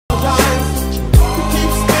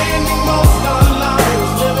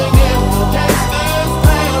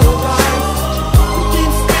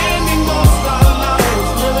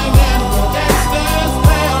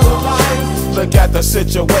at the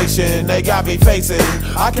situation they got me facing.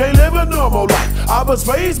 I can't live a normal life, I was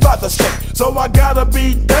raised by the state, so I gotta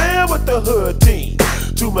be down with the hood team.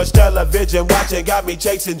 Too much television watching got me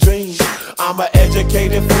chasing dreams. I'm an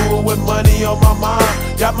educated fool with money on my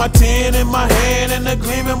mind. Got my tin in my hand and a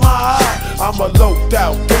gleam in my eye. I'm a loped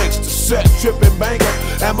out gangster, set tripping banker,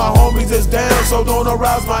 and my homies is down, so don't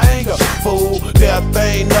arouse my anger. Fool, death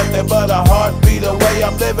ain't nothing but a heartbeat away.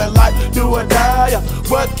 I'm living life, do or die.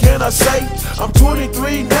 What can I say? I'm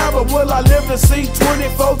 23 now, but will I live to see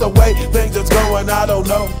 24? The way things is going, I don't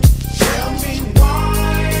know. Tell me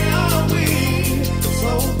why are we